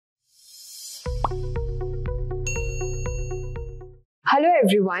Hello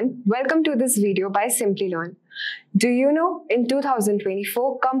everyone, welcome to this video by Simplilearn. Do you know, in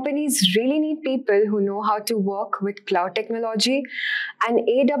 2024, companies really need people who know how to work with cloud technology. An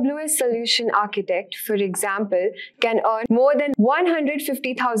AWS solution architect, for example, can earn more than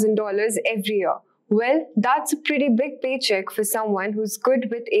 $150,000 every year. Well, that's a pretty big paycheck for someone who's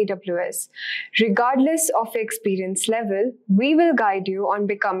good with AWS. Regardless of experience level, we will guide you on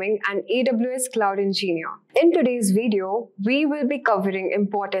becoming an AWS Cloud Engineer. In today's video, we will be covering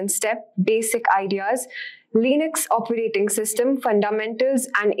important steps, basic ideas, Linux operating system fundamentals,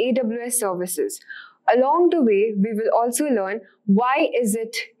 and AWS services. Along the way, we will also learn why is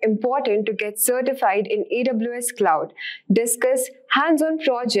it important to get certified in AWS Cloud, discuss hands-on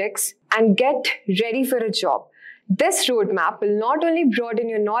projects, and get ready for a job. This roadmap will not only broaden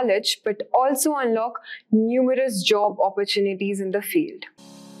your knowledge, but also unlock numerous job opportunities in the field.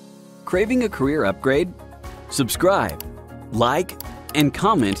 Craving a career upgrade? Subscribe, like, and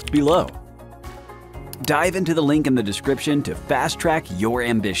comment below. Dive into the link in the description to fast-track your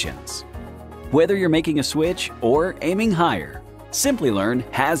ambitions. Whether you're making a switch or aiming higher, Simplilearn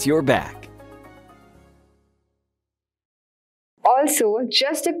has your back. Also,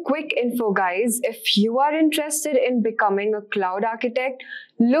 just a quick info guys, if you are interested in becoming a cloud architect,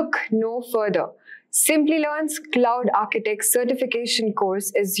 look no further. Simplilearn's Cloud Architect Certification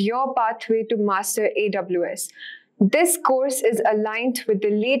course is your pathway to master AWS. This course is aligned with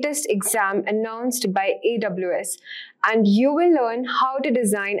the latest exam announced by AWS, and you will learn how to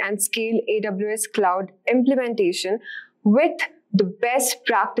design and scale AWS Cloud implementation with the best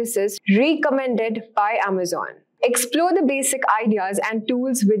practices recommended by Amazon. Explore the basic ideas and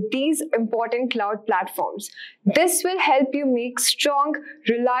tools with these important cloud platforms. This will help you make strong,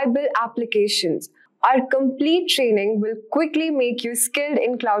 reliable applications. Our complete training will quickly make you skilled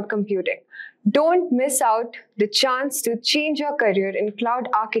in cloud computing. Don't miss out the chance to change your career in cloud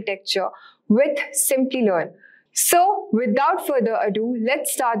architecture with Simplilearn. So, without further ado,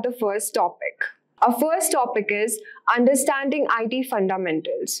 let's start the first topic. Our first topic is understanding IT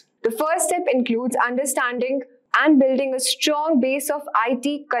fundamentals. The first step includes understanding and building a strong base of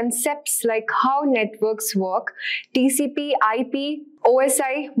IT concepts like how networks work, TCP, IP,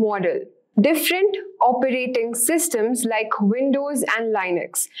 OSI model, different operating systems like Windows and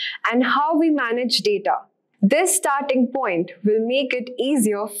Linux, and how we manage data. This starting point will make it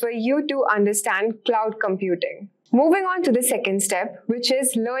easier for you to understand cloud computing. Moving on to the second step, which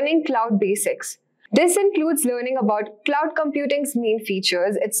is learning cloud basics. This includes learning about cloud computing's main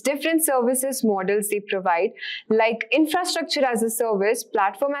features, its different services models they provide, like infrastructure as a service,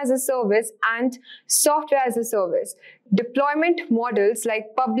 platform as a service, and software as a service. Deployment models like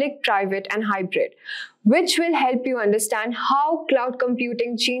public, private, and hybrid, which will help you understand how cloud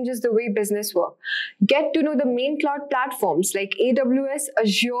computing changes the way business work. Get to know the main cloud platforms like AWS,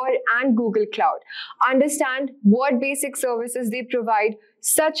 Azure, and Google Cloud. Understand what basic services they provide,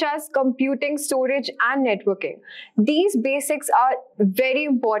 such as computing, storage, and networking. These basics are very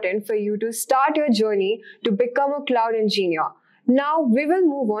important for you to start your journey to become a cloud engineer. Now we will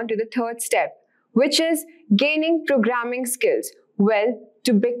move on to the third step, which is gaining programming skills. Well,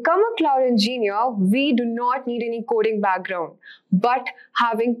 to become a cloud engineer, we do not need any coding background, but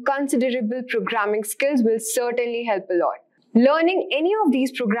having considerable programming skills will certainly help a lot. Learning any of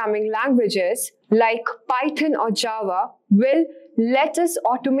these programming languages like Python or Java will let us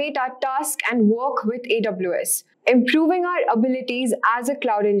automate our tasks and work with AWS, improving our abilities as a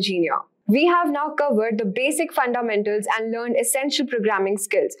cloud engineer. We have now covered the basic fundamentals and learned essential programming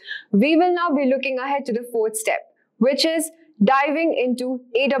skills. We will now be looking ahead to the fourth step, which is diving into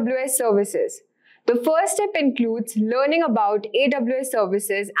AWS services. The first step includes learning about AWS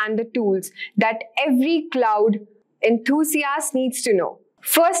services and the tools that every cloud enthusiast needs to know.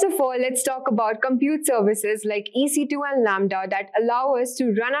 First of all, let's talk about compute services like EC2 and Lambda that allow us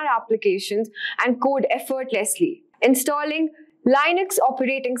to run our applications and code effortlessly. Installing Linux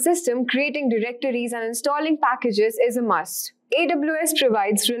operating system, creating directories, and installing packages is a must. AWS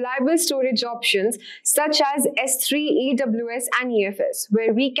provides reliable storage options such as S3, EWS, and EFS,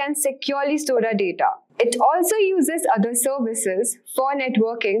 where we can securely store our data. It also uses other services for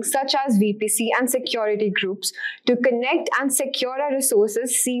networking such as VPC and security groups to connect and secure our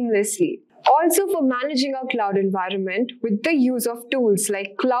resources seamlessly. Also for managing our cloud environment with the use of tools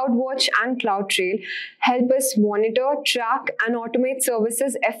like CloudWatch and CloudTrail help us monitor, track, and automate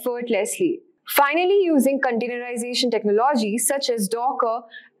services effortlessly. Finally, using containerization technologies such as Docker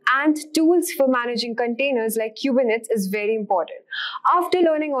and tools for managing containers like Kubernetes is very important. After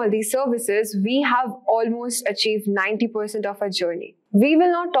learning all these services, we have almost achieved 90% of our journey. we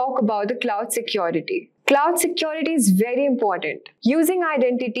will now talk about the cloud security. Cloud security is very important. Using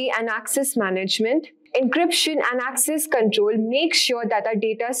identity and access management, encryption and access control make sure that our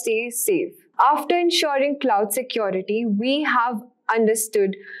data stays safe. After ensuring cloud security, we have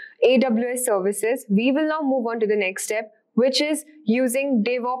understood AWS services. We will now move on to the next step, which is using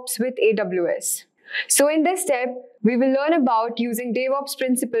DevOps with AWS. So in this step, we will learn about using DevOps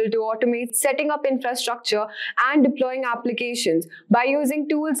principle to automate setting up infrastructure and deploying applications by using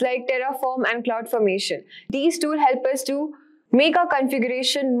tools like Terraform and CloudFormation. These tools help us to make our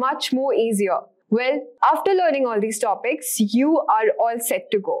configuration much more easier. Well, after learning all these topics, you are all set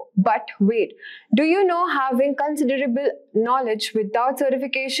to go. But wait, do you know having considerable knowledge without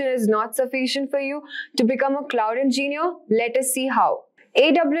certification is not sufficient for you to become a cloud engineer? Let us see how.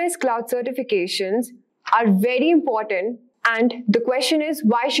 AWS Cloud Certifications are very important, and the question is,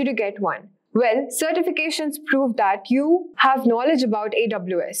 why should you get one? Well, certifications prove that you have knowledge about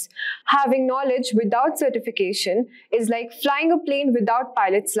AWS. Having knowledge without certification is like flying a plane without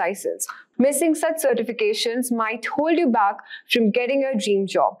pilot's license. Missing such certifications might hold you back from getting your dream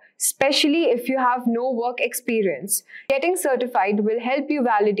job, especially if you have no work experience. Getting certified will help you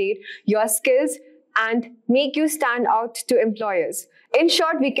validate your skills and make you stand out to employers. In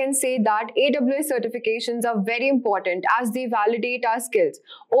short, we can say that AWS certifications are very important as they validate our skills,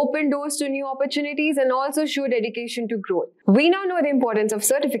 open doors to new opportunities, and also show dedication to growth. We now know the importance of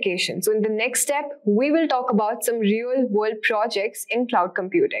certification. So in the next step, we will talk about some real-world projects in cloud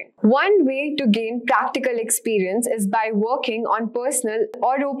computing. One way to gain practical experience is by working on personal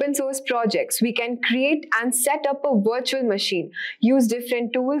or open source projects. We can create and set up a virtual machine, use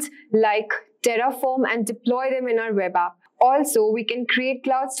different tools like Terraform and deploy them in our web app. Also, we can create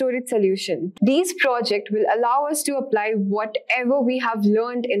cloud storage solutions. These projects will allow us to apply whatever we have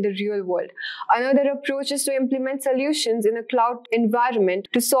learned in the real world. Another approach is to implement solutions in a cloud environment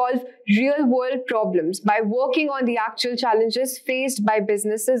to solve real-world problems. By working on the actual challenges faced by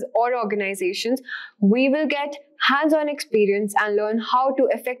businesses or organizations, we will get hands-on experience and learn how to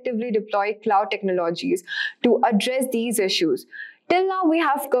effectively deploy cloud technologies to address these issues. Till now, we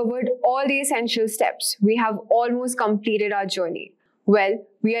have covered all the essential steps. We have almost completed our journey. Well,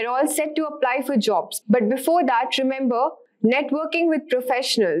 we are all set to apply for jobs. But before that, remember, networking with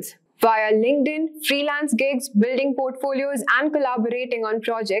professionals via LinkedIn, freelance gigs, building portfolios, and collaborating on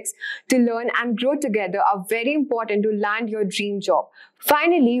projects to learn and grow together are very important to land your dream job.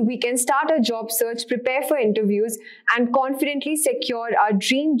 Finally, we can start a job search, prepare for interviews, and confidently secure our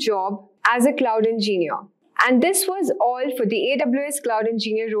dream job as a cloud engineer. And this was all for the AWS Cloud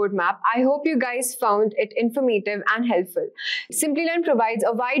Engineer Roadmap. I hope you guys found it informative and helpful. Simplilearn provides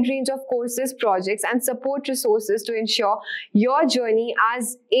a wide range of courses, projects, and support resources to ensure your journey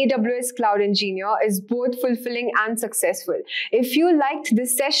as AWS Cloud Engineer is both fulfilling and successful. If you liked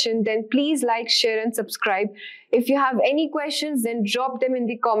this session, then please like, share, and subscribe. If you have any questions, then drop them in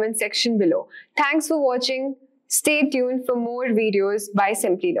the comment section below. Thanks for watching. Stay tuned for more videos by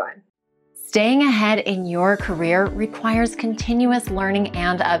Simplilearn. Staying ahead in your career requires continuous learning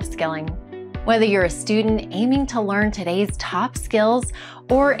and upskilling. Whether you're a student aiming to learn today's top skills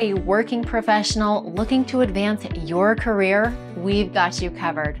or a working professional looking to advance your career, we've got you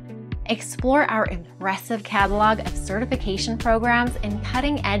covered. Explore our impressive catalog of certification programs in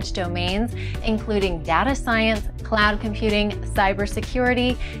cutting-edge domains, including data science, cloud computing,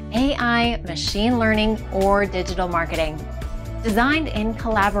 cybersecurity, AI, machine learning, or digital marketing. Designed in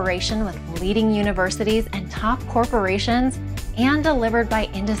collaboration with leading universities and top corporations and delivered by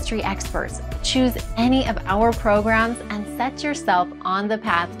industry experts, choose any of our programs and set yourself on the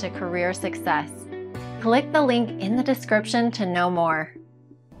path to career success. Click the link in the description to know more.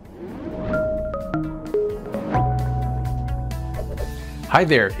 Hi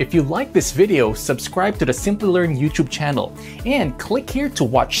there, if you like this video, subscribe to the Simplilearn YouTube channel and click here to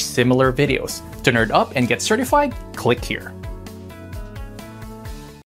watch similar videos. To nerd up and get certified, click here.